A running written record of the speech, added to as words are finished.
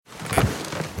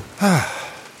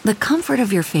The comfort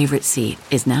of your favorite seat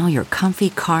is now your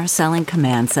comfy car selling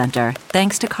command center,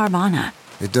 thanks to Carvana.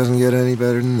 It doesn't get any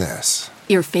better than this.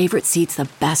 Your favorite seat's the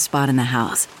best spot in the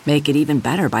house. Make it even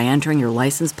better by entering your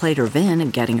license plate or VIN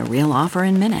and getting a real offer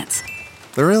in minutes.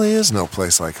 There really is no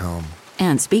place like home.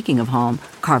 And speaking of home,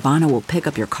 Carvana will pick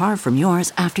up your car from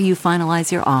yours after you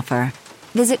finalize your offer.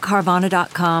 Visit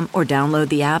Carvana.com or download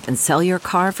the app and sell your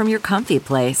car from your comfy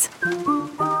place.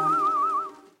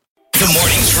 The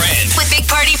Morning Trend With Big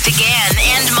Party began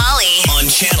and Molly. on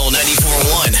Channel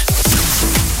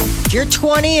 94.1. If you're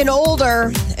 20 and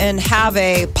older and have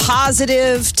a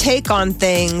positive take on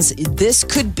things, this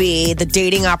could be the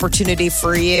dating opportunity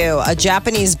for you. A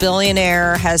Japanese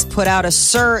billionaire has put out a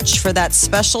search for that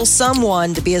special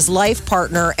someone to be his life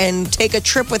partner and take a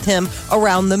trip with him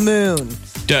around the moon.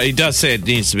 He does say it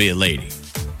needs to be a lady.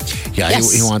 Yeah,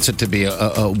 Yes. he wants it to be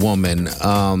a woman.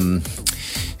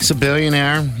 He's a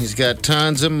billionaire. He's got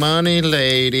tons of money,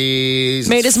 ladies.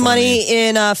 Made It's his money funny.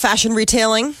 in fashion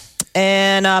retailing.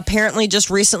 And apparently just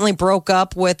recently broke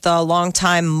up with a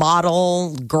longtime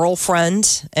model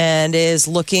girlfriend and is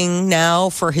looking now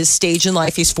for his stage in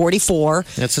life. He's 44.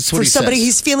 That's what for he somebody says.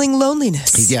 he's feeling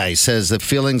loneliness. Yeah, he says the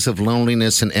feelings of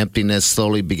loneliness and emptiness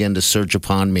slowly begin to surge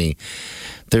upon me.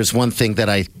 There's one thing that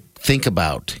I think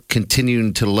about,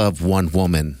 continuing to love one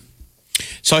woman.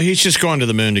 So he's just going to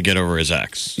the moon to get over his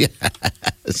ex. Yes,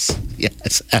 That's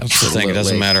the absolutely. thing. It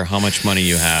doesn't matter how much money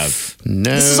you have.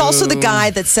 No. This is also the guy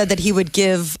that said that he would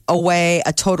give away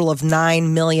a total of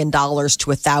 $9 million to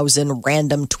 1,000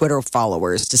 random Twitter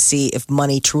followers to see if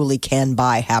money truly can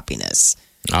buy happiness.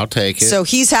 I'll take it. So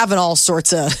he's having all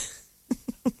sorts of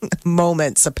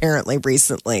moments apparently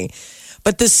recently.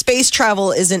 But the space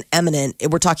travel isn't imminent.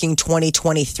 We're talking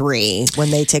 2023 when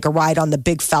they take a ride on the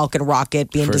big Falcon rocket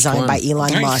being First designed one. by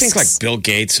Elon I Musk. think like Bill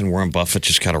Gates and Warren Buffett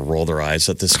just kind of roll their eyes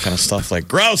at this kind of stuff. Like,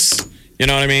 gross. You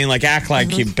know what I mean? Like, act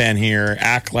like you've been here.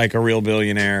 Act like a real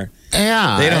billionaire.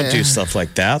 yeah, They don't do stuff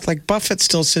like that. Like, Buffett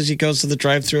still says he goes to the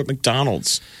drive-thru at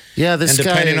McDonald's. Yeah, this And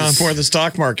guy depending on is- where the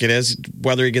stock market is,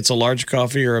 whether he gets a large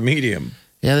coffee or a medium.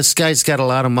 Yeah, this guy's got a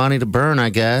lot of money to burn,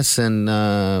 I guess, and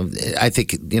I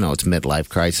think it's midlife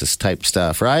crisis type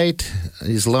stuff, right?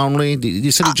 He's lonely.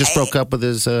 You said he just broke up with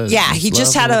his. Yeah, he his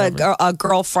just love had or whatever? a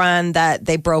girlfriend that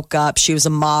they broke up. She was a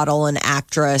model and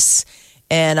actress.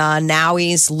 And now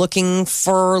he's looking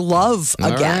for love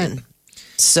All again. right.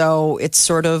 So it's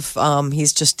sort of,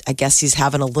 he's just, I guess he's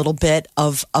having a little bit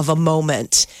of a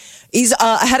moment. He's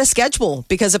ahead of schedule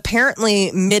because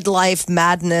apparently midlife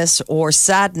madness or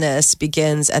sadness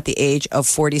begins at the age of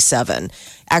 47,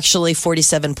 actually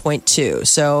 47.2.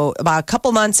 So about a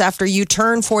couple months after you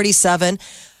turn 47,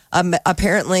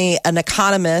 apparently an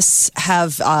economists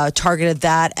have targeted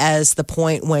that as the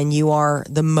point when you are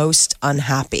the most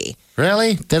unhappy.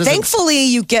 Really? That is Thankfully,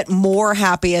 you get more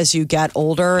happy as you get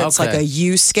older. It's Okay. like a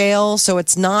U scale, so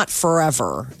it's not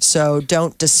forever. So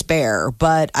don't despair.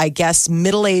 But I guess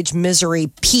middle age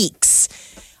misery peaks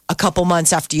a couple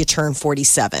months after you turn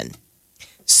 47.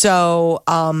 So,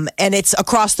 and it's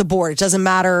across the board. It doesn't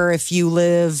matter if you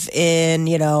live in,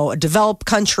 a developed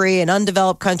country, an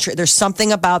undeveloped country. There's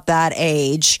something about that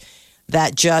age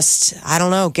that just, I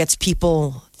don't know, gets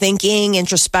people thinking,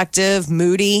 introspective,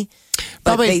 moody.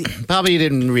 But Probably you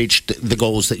didn't reach the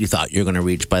goals that you thought you were going to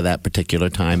reach by that particular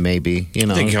time, maybe.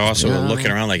 I think you also were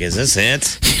looking around like, is this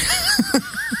it?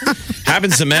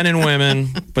 Happens to men and women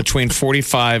between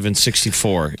 45 and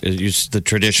 64 is the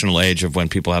traditional age of when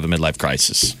people have a midlife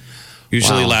crisis.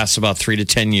 Usually lasts about 3 to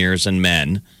 10 years in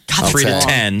men, God, 3 to that's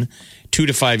long. 10, 2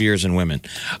 to 5 years in women.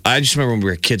 I just remember when we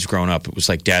were kids growing up, it was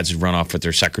like dads would run off with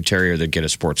their secretary or they'd get a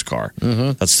sports car.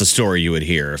 Mm-hmm. That's the story you would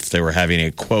hear if they were having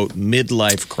a, quote,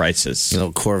 midlife crisis.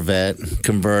 Little Corvette,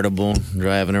 convertible,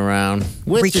 driving around.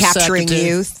 With your Recapturing secretary.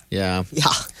 youth. Yeah. Yeah.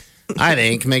 I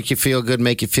think make you feel good,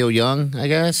 make you feel young, I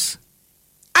guess.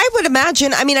 I would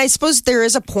imagine. I mean, I suppose there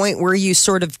is a point where you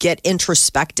sort of get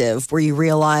introspective, where you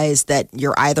realize that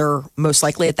you're either most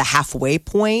likely at the halfway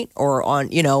point or on,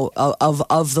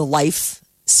 of the life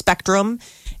spectrum,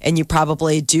 and you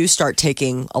probably do start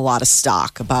taking a lot of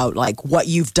stock about like what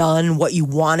you've done, what you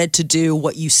wanted to do,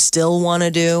 what you still want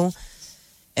to do.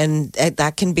 And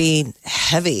that can be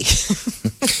heavy.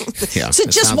 Yeah. So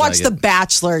it just sounds watch like The it.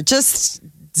 Bachelor. Just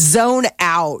zone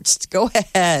out. Go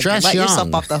ahead. Dress Let yourself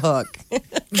young. off the hook.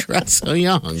 Dress so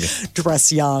young.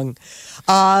 Dress young.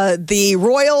 The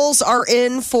Royals are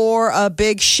in for a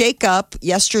big shakeup.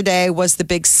 Yesterday was the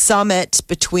big summit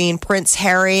between Prince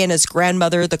Harry and his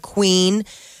grandmother, the Queen.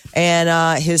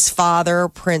 and his father,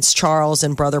 Prince Charles,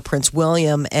 and brother, Prince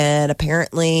William. And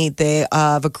apparently they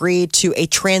have agreed to a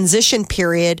transition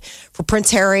period for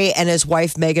Prince Harry and his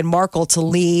wife, Meghan Markle, to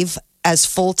leave as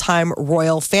full-time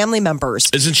royal family members.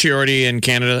 Isn't she already in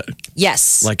Canada?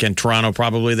 Yes. Like in Toronto,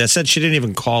 probably. They said she didn't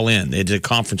even call in. They did a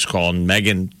conference call, and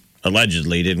Meghan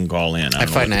allegedly didn't call in. I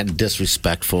find that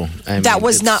disrespectful. That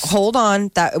was not, hold on,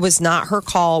 that was not her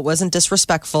call. It wasn't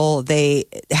disrespectful. They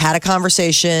had a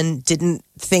conversation, didn't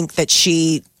think that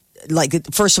she,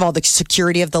 like, first of all, the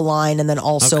security of the line, and then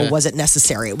also was it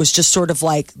necessary? It was just sort of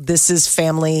like, this is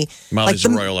family. Molly's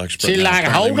like a royal expert. She's like,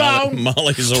 hold on.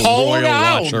 Molly's a Hold royal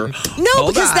on. watcher. No,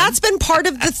 Hold because on. that's been part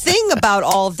of the thing about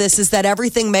all of this is that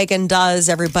everything Meghan does,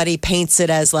 everybody paints it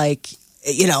as like,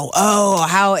 you know, oh,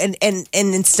 how, and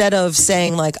instead of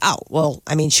saying like, oh, well,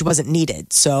 I mean, she wasn't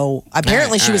needed. So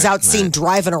apparently she was out seen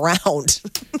driving around.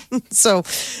 So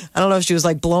I don't know if she was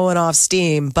like blowing off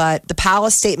steam, but the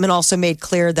palace statement also made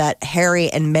clear that Harry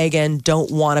and Meghan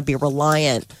don't want to be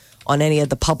reliant on any of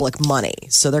the public money.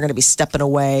 So they're going to be stepping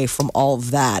away from all of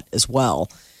that as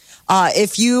well.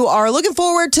 If you are looking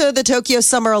forward to the Tokyo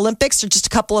Summer Olympics, they're just a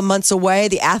couple of months away.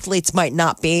 The athletes might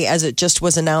not be, as it just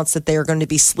was announced that they are going to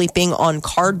be sleeping on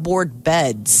cardboard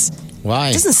beds. Why?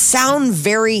 It doesn't sound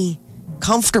very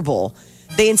comfortable.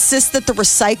 They insist that the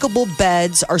recyclable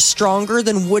beds are stronger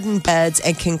than wooden beds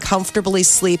and can comfortably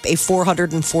sleep a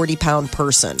 440-pound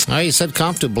person. Oh, you said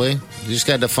comfortably. You just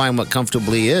got to define what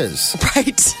comfortably is.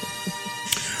 Right?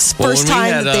 It's the first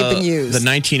time that they've been used. The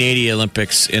 1980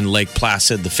 Olympics in Lake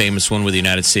Placid, the famous one where the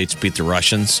United States beat the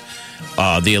Russians,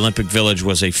 the Olympic Village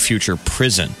was a future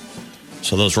prison.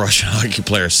 So those Russian hockey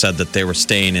players said that they were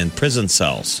staying in prison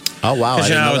cells. Oh, wow. Because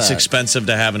I didn't know it's that. expensive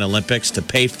to have an Olympics to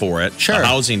pay for it. Sure. A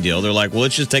housing deal. They're like, well,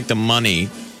 let's just take the money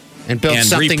And build and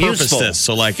something repurpose useful. this.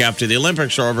 So like after the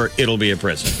Olympics are over, it'll be a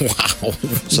prison. Wow.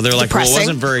 So they're like, well, it Depressing.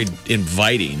 wasn't very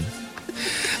inviting.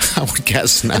 I would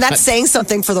guess not. And that's saying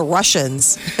something for the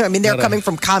Russians. I mean, they're coming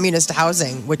from communist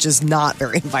housing, which is not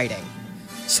very inviting.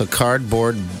 So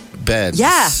cardboard beds.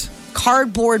 Yeah,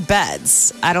 cardboard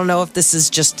beds. I don't know if this is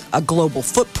just a global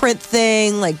footprint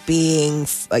thing, like being,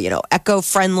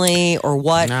 eco-friendly or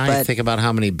what. Now you but think about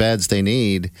how many beds they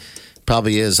need.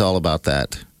 Probably is all about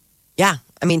that. yeah,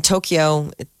 I mean,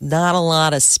 Tokyo, not a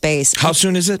lot of space. How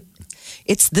soon is it?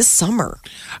 It's this summer.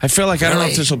 I feel like I don't know if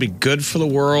Really? this will be good for the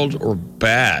world or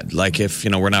bad. Like if,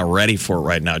 we're not ready for it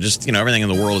right now. Just, everything in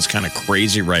the world is kind of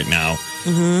crazy right now.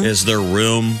 Mm-hmm. Is there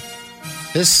room?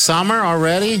 This summer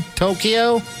already?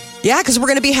 Tokyo? Yeah, because we're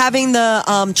going to be having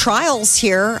the trials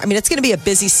here. I mean, it's going to be a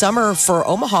busy summer for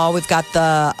Omaha. We've got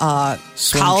the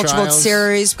Swim College World trials?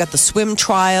 Series. We've got the swim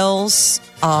trials.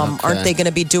 Aren't they going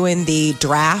to be doing the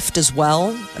draft as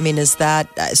well? I mean, is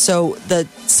that so? The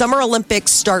Summer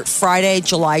Olympics start Friday,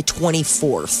 July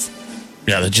 24th.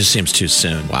 Yeah, that just seems too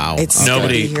soon. Wow. It's going to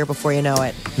Nobody- be here before you know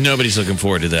it. Nobody's looking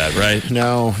forward to that, right?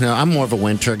 No, I'm more of a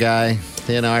winter guy.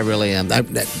 I really am. I'm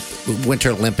that winter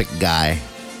Olympic guy.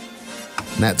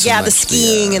 Not so Yeah, much the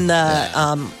skiing and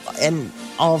and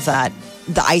all of that.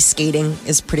 The ice skating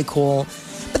is pretty cool.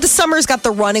 But the summer's got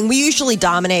the running. We usually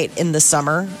dominate in the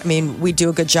summer. I mean, we do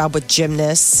a good job with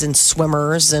gymnasts and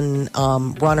swimmers and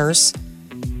runners.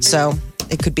 So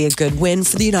it could be a good win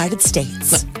for the United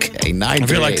States. Okay, I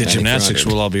feel like the gymnastics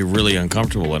will all be really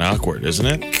uncomfortable and awkward, isn't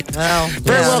it? Well,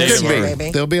 Very well State could of be. our-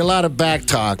 maybe. There'll be a lot of back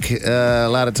talk, a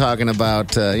lot of talking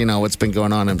about, what's been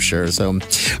going on, I'm sure. So, all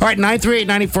right,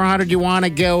 938-9400, you want to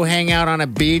go hang out on a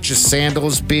beach, a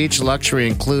Sandals beach, luxury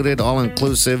included, all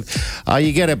inclusive.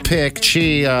 You get a pick.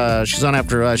 She's on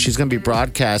after us. She's going to be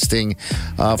broadcasting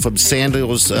from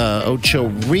Sandals Ocho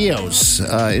Rios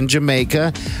in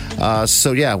Jamaica.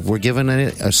 So, yeah, we're giving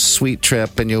it a sweet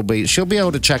trip, and she'll be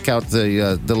able to check out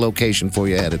the location for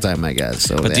you ahead of time, I guess.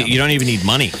 So, But yeah. you don't even need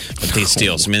money at these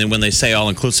deals. I mean, when they say all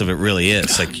inclusive, it really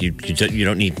is. Like you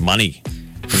don't need money.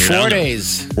 When you're 4 down there.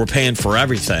 days. We're paying for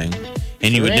everything.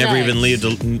 And you would never Really?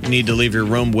 even need to leave your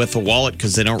room with a wallet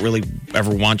because they don't really ever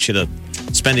want you to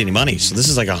spend any money. So this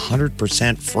is like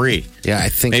 100% free. Yeah, I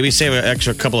think. Maybe save an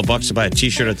extra couple of bucks to buy a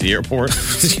T-shirt at the airport.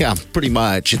 Yeah, pretty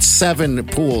much. It's 7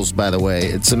 pools, by the way.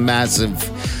 It's a massive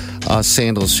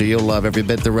Sandals, so you'll love every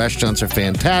bit. The restaurants are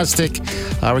fantastic.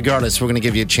 Regardless, we're going to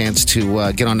give you a chance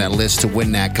to get on that list to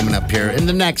win that coming up here in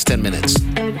the next 10 minutes.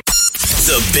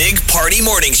 The Big Party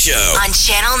Morning Show. On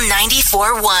Channel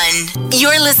 94.1.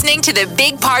 You're listening to the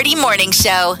Big Party Morning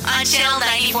Show on Channel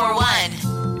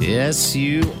 94.1. Yes,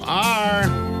 you are.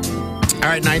 All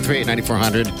right,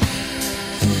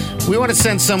 938-9400. We want to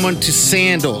send someone to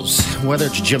Sandals, whether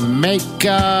it's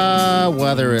Jamaica,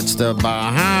 whether it's the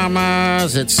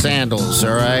Bahamas, it's Sandals,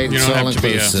 all right? You It's don't all have to be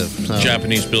a inclusive. So-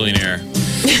 Japanese billionaire.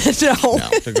 No.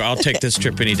 I'll take this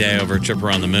trip any day over a trip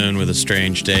around the moon with a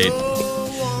strange date.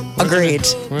 Agreed.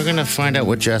 We're going to find out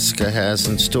what Jessica has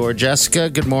in store. Jessica,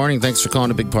 good morning. Thanks for calling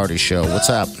the Big Party Show. What's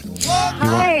up?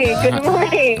 Hi, good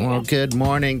morning. Well, good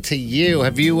morning to you.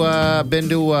 Have you been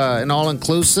to an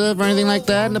all-inclusive or anything like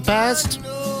that in the past?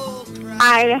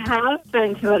 I have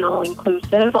been to an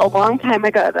all-inclusive a long time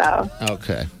ago, though.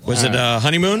 Okay. Was it a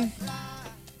honeymoon?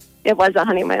 It was a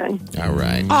honeymoon. All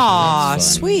right. Aw,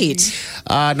 sweet.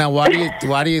 Now, why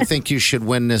do you think you should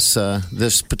win this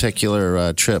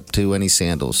particular trip to Any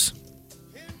Sandals?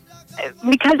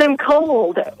 Because I'm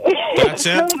cold. That's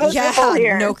it? It's so miserable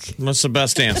here. No. What's the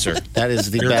best answer? That is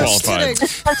the You're best.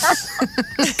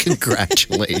 qualified.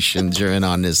 Congratulations, you're in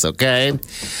on this. Okay.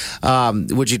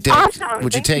 Would you take? Awesome.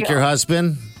 Would you Thank take you. your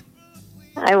husband?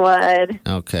 I would.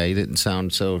 Okay, you didn't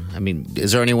sound so. I mean,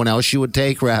 is there anyone else you would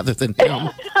take rather than him?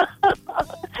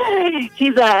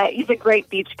 He's a great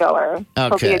beach goer. He'll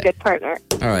be Okay. a good partner.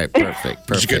 All right, perfect.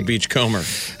 He's a good beachcomber.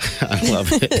 I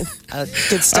love it.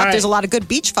 Good stuff. All right. There's a lot of good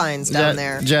beach finds down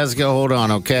there. Jessica, hold on,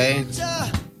 okay?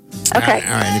 Okay.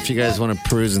 All right. If you guys want to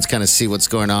peruse and kind of see what's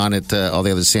going on at all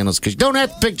the other sandals, because you don't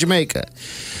have to pick Jamaica.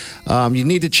 You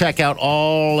need to check out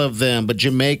all of them, but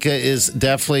Jamaica is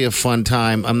definitely a fun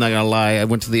time. I'm not gonna lie. I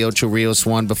went to the Ocho Rios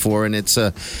one before, and it's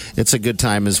a good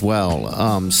time as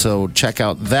well. So check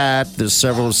out that. There's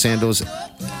several sandals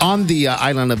on the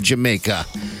island of Jamaica.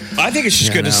 I think it's just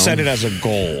You good to know. set it as a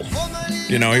goal.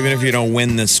 You know, even if you don't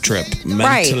win this trip,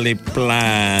 mentally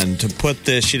plan to put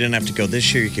this. You didn't have to go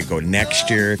this year. You could go next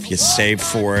year if you save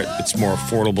for it. It's more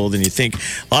affordable than you think.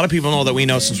 A lot of people know that we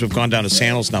know since we've gone down to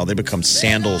Sandals now, they become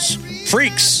Sandals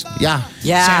freaks. Yeah.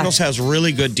 Yeah. Sandals has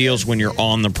really good deals when you're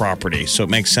on the property, so it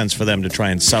makes sense for them to try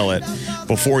and sell it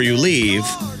before you leave.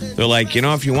 They're like, you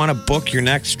know, if you want to book your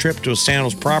next trip to a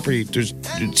Sandals property,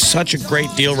 it's such a great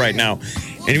deal right now.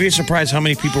 And you'd be surprised how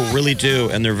many people really do,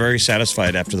 and they're very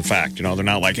satisfied after the fact. You know, they're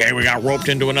not like, hey, we got roped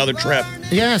into another trip.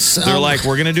 Yes. They're like,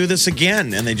 we're going to do this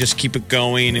again. And they just keep it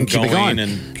going and Keep it going. going.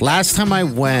 And Last time I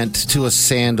went to a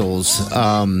Sandals,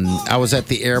 I was at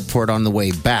the airport on the way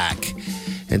back.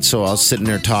 And so I was sitting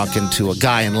there talking to a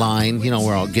guy in line. You know,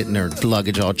 we're all getting their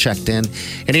luggage all checked in.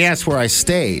 And he asked where I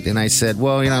stayed. And I said,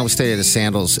 well, you know, I stayed at a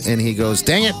Sandals. And he goes,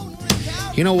 dang it.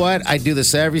 You know what? I do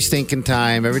this every stinking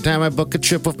time. Every time I book a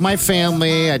trip with my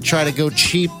family, I try to go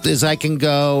cheap as I can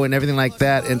go and everything like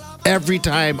that. And every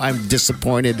time I'm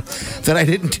disappointed that I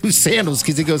didn't do Sandals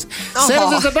because he goes,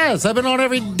 Sandals is the best. I've been on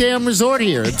every damn resort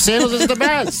here. Sandals is the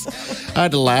best. I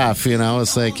had to laugh, you know.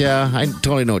 It's like, yeah, I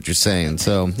totally know what you're saying.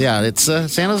 So, yeah, it's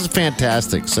Sandals is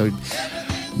fantastic. So,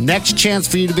 next chance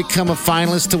for you to become a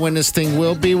finalist to win this thing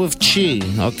will be with Chi.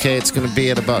 Okay, it's going to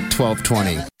be at about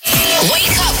 12:20.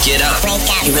 Wake up Get up.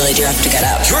 You really do have to get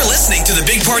up. You're listening to the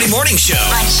Big Party Morning Show.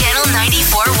 On Channel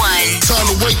 94.1. Time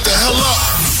to wake the hell up.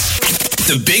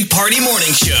 The Big Party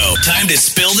Morning Show. Time to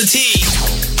spill the tea.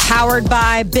 Powered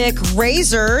by Bic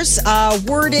Razors.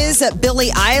 Word is that Billie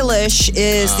Eilish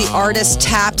is the artist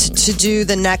tapped to do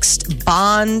the next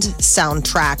Bond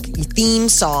soundtrack theme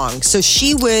song. So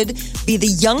she would be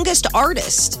the youngest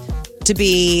artist to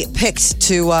be picked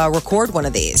to record one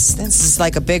of these. This is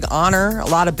like a big honor. A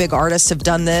lot of big artists have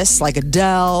done this, like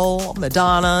Adele,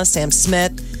 Madonna, Sam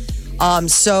Smith.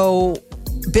 So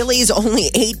Billie's only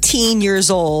 18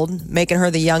 years old, making her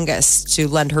the youngest to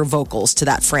lend her vocals to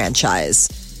that franchise.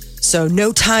 So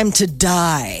No Time to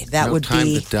Die. That No would time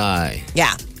be... to die.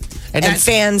 Yeah. And that-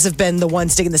 fans have been the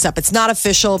ones digging this up. It's not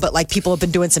official, but like people have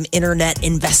been doing some internet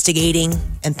investigating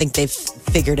and think they've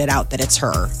figured it out that it's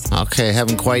her. Okay,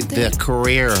 having quite the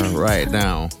career right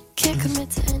now.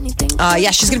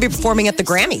 Yeah, she's going to be performing at the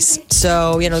Grammys.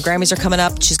 So, you know, the Grammys are coming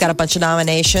up. She's got a bunch of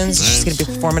nominations. She's going to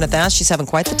be performing at that. She's having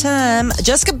quite the time.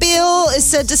 Jessica Biel is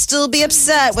said to still be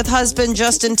upset with husband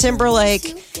Justin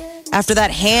Timberlake after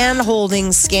that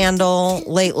hand-holding scandal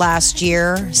late last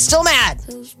year. Still mad.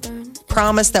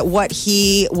 Promised that what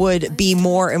he would be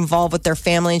more involved with their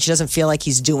family, and she doesn't feel like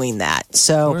he's doing that.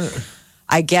 So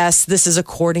I guess this is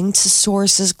according to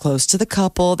sources close to the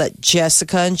couple that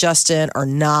Jessica and Justin are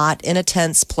not in a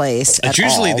tense place it's at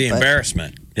usually all, the but-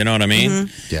 embarrassment. You know what I mean?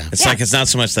 Yeah. It's like it's not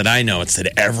so much that I know, it's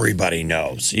that everybody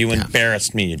knows. You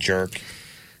embarrassed me, you jerk.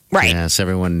 Right. Yes,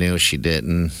 everyone knew she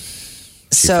didn't. She found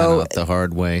So out the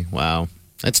hard way. Wow.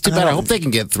 That's too bad. I hope they can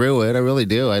get through it. I really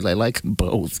do. I like them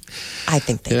both. I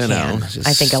think they You know, can. just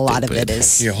I think a lot of stupid. it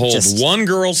is You hold just, one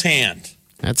girl's hand.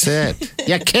 That's it.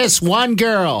 You kiss one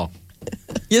girl.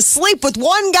 you sleep with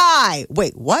one guy.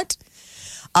 Wait, what?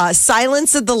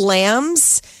 Silence of the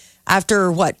Lambs,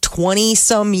 after what, 20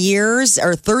 some years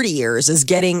or 30 years, is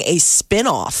getting a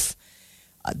spinoff.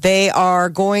 They are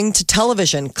going to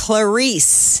television.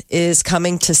 Clarice is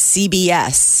coming to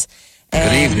CBS. Good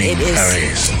And evening, it is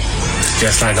Clarice.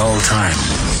 Just like old times.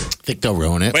 I think they'll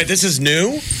ruin it. Wait, this is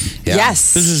new? Yeah.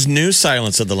 Yes. This is new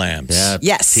Silence of the Lambs. Yeah.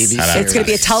 Yes. TV It's going to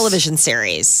be a series. television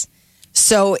series.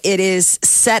 So it is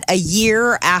set a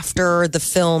year after the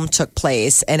film took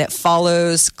place, and it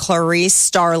follows Clarice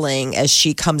Starling as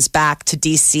she comes back to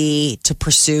DC to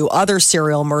pursue other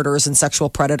serial murders and sexual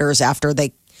predators after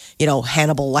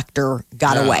Hannibal Lecter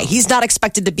got away. He's not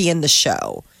expected to be in the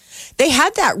show. They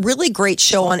had that really great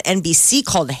show on NBC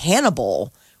called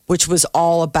Hannibal, which was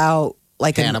all about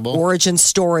like Hannibal. an origin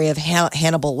story of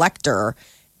Hannibal Lecter,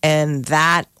 and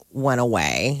that went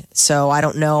away. So I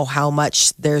don't know how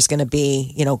much there's going to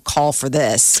be, call for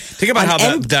this. Think about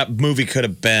how that movie could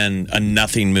have been a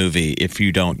nothing movie if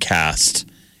you don't cast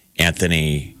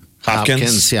Anthony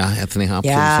Hopkins. Yeah, Anthony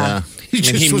Hopkins. Yeah. He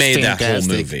was made that whole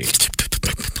fantastic. movie.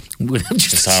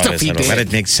 Just stuff he What did.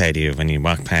 did Nick say to you when you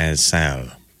walked by his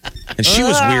cell? And she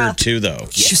was weird too, though.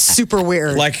 She's super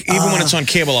weird. Like, even when it's on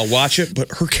cable, I'll watch it, but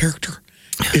her character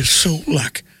is so,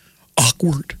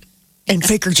 awkward. and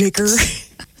Faker Jaker.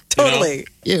 Totally.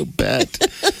 You bet.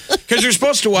 Because you're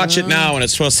supposed to watch it now, and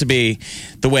it's supposed to be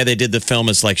the way they did the film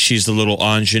is like she's the little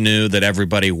ingenue that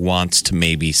everybody wants to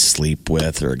maybe sleep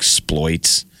with or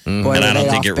exploit. Boy, And I were don't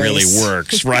they think off it really base.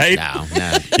 works, right? No.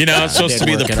 It's supposed to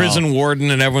be the didn't work at prison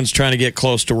warden, and everyone's trying to get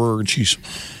close to her, and she's,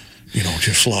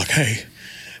 just like, hey,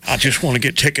 I just want to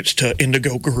get tickets to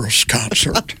Indigo Girls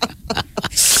concert.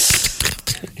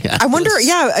 I wonder,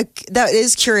 that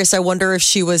is curious. I wonder if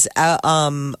she was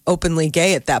openly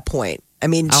gay at that point. I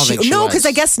mean, I don't think she no, was. because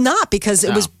I guess not, because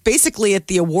it was basically at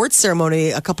the awards ceremony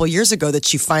a couple of years ago that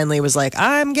she finally was like,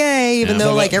 I'm gay, even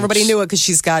though everybody knew it because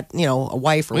she's got, a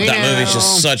wife or whatever. That movie's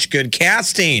just such good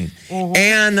casting.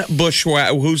 And Bushwa,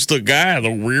 who's the guy, the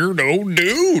weirdo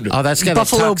dude. Oh, that's got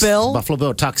Buffalo Bill? Buffalo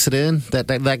Bill tucks it in.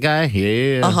 That guy.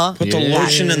 Yeah. Uh-huh. Put the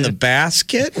lotion in the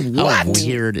basket? What? How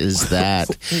weird is that?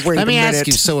 Wait Let me a ask minute.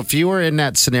 you. So, if you were in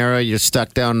that scenario, you're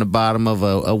stuck down the bottom of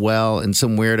a well, and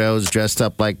some weirdos dressed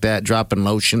up like that, dropping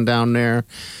lotion down there.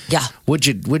 Yeah. Would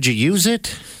you use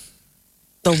it?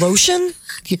 The lotion?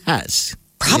 Yes.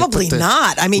 Probably You put the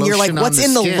not. I mean, you're like, lotion on what's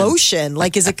in the skin. lotion?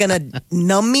 Like, is it going to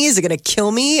numb me? Is it going to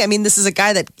kill me? I mean, this is a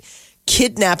guy that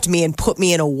kidnapped me and put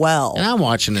me in a well. And I'm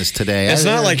watching this today. It's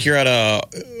not like you're at a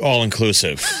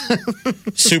all-inclusive.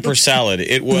 Super salad.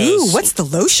 It was. Ooh, what's the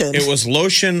lotion? It was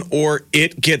lotion or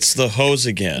it gets the hose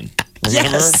again. Remember?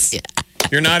 Yes.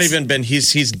 You're not even been.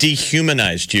 He's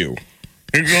dehumanized you.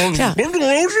 He goes, Yeah. put the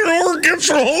lotion or it gets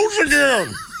the hose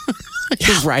again.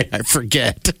 You're right. I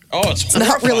forget. Oh, it's It's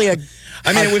not really a.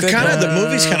 I mean, we've good kind of the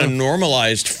movie's kind of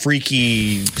normalized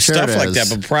freaky stuff it like is. that.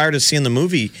 But prior to seeing the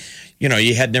movie,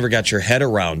 you had never got your head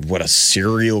around what a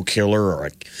serial killer or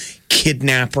a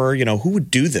kidnapper. Who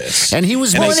would do this? And he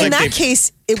was And Well, it's and in like that they-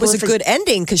 case, it was a perfect- good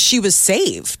ending because she was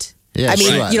saved. Yeah, I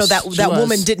mean, she was. that She that was.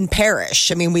 woman didn't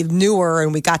perish. I mean, we knew her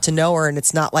and we got to know her, and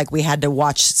it's not like we had to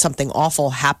watch something awful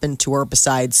happen to her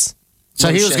besides. So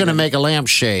he was lotion. going to make a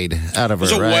lampshade out of her, It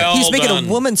was a right? well He's making done. a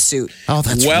woman suit. Oh,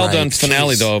 that's well right. done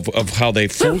finale Jeez. though of how they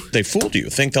fooled you.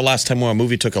 Think the last time a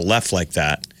movie took a left like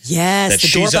that. Yes, That the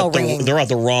she's doorbell at the ringing. they're at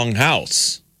the wrong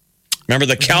house. Remember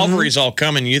the cavalry's all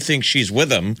coming. You think she's with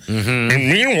him, and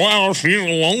meanwhile she's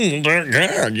alone with that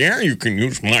guy. Yeah, you can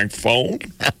use my phone.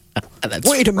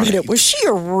 Wait a minute, was she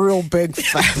a real big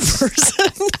fat person?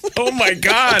 Oh my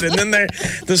god! And then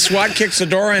the SWAT kicks the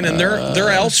door in, and they're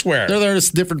elsewhere. They're in a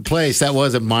different place. That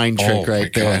was a mind trick my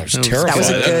right there. God, it was terrifying. That was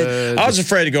a good- I was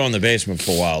afraid to go in the basement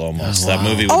for a while. Almost that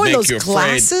movie would Oh, and make those you afraid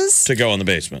glasses? to go in the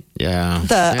basement. Yeah.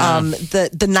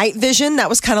 The night vision, that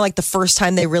was kind of like the first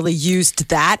time they really used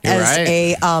that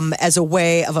as a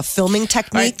way of a filming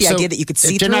technique. The So idea that you could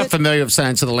see if you're through not it. familiar with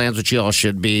Science of the Lambs, which you all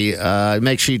should be,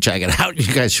 make sure you check it out.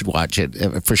 You guys should watch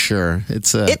it for sure.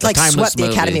 It's It like timeless swept the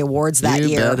movie. Academy Awards that You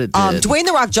year. bet it did. Dwayne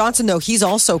The Rock Johnson, though, he's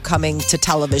also coming to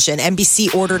television.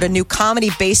 NBC ordered a new comedy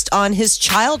based on his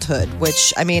childhood,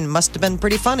 which I mean must have been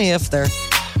pretty funny if they're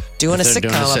doing a They're sitcom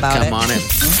doing a about sitcom it. on it.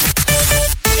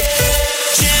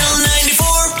 Channel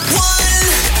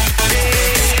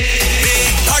 94.1.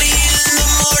 Big Party in the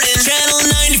morning. Channel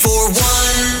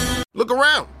 94.1. Look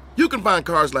around. You can find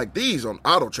cars like these on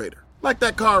AutoTrader, like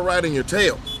that car right in your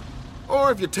tail.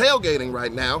 Or if you're tailgating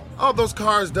right now, all those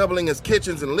cars doubling as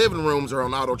kitchens and living rooms are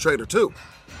on AutoTrader too.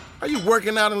 Are you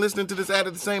working out and listening to this ad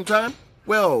at the same time?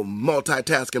 Well,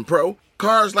 multitasking pro,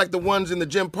 cars like the ones in the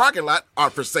gym parking lot are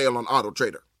for sale on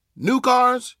AutoTrader. New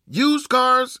cars, used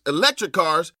cars, electric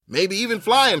cars, maybe even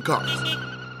flying cars.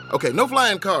 Okay, no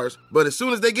flying cars, but as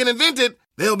soon as they get invented,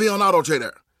 they'll be on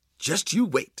AutoTrader. Just you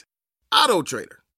wait. AutoTrader.